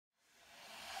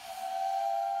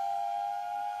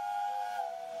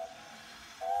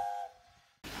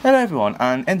Hello everyone,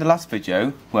 and in the last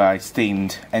video where I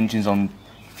steamed engines on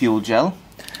fuel gel,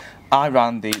 I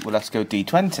ran the Wilesco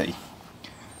D20.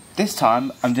 This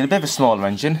time I'm doing a bit of a smaller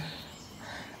engine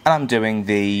and I'm doing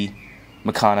the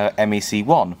Meccano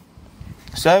MEC1.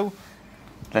 So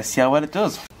let's see how well it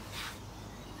does.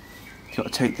 You've got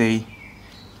to take the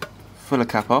filler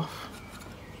cap off.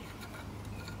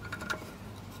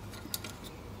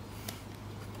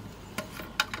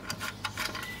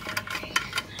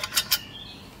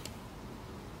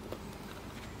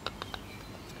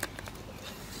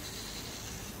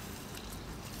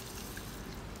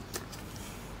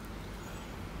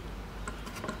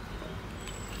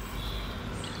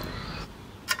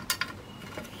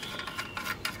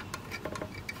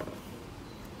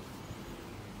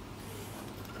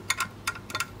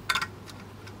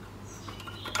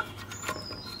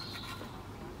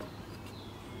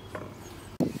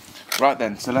 Right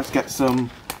then, so let's get some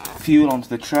fuel onto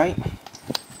the tray.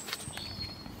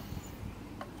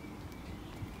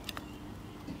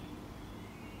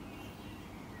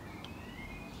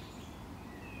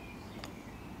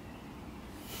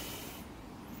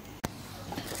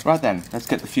 Right then, let's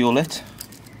get the fuel lit.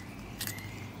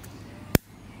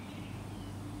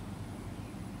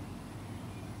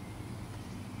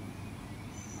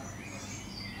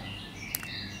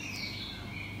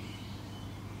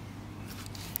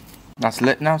 That's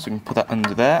lit now, so we can put that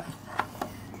under there.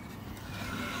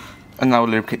 And now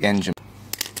we'll lubricate the engine.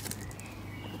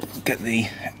 Get the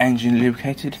engine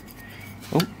lubricated.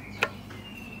 Oh.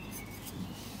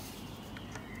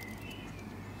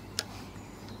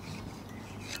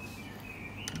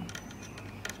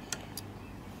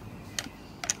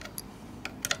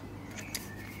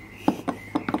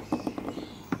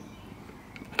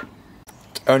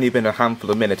 It's only been a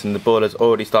handful of minutes and the boiler's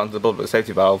already starting to bubble at the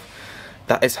safety valve.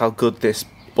 That is how good this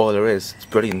boiler is. It's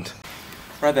brilliant.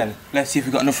 Right then, let's see if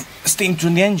we've got enough steam to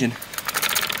run the engine.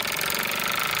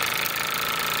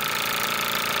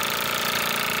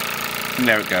 And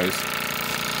there it goes.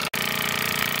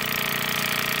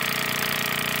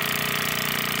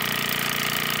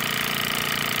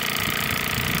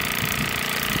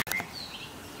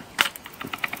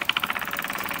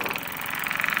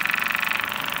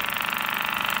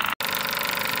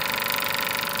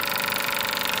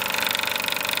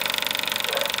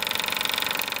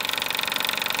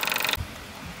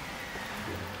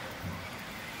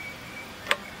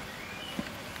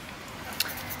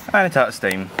 And it's out of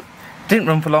steam. Didn't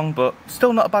run for long, but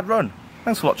still not a bad run.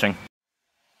 Thanks for watching.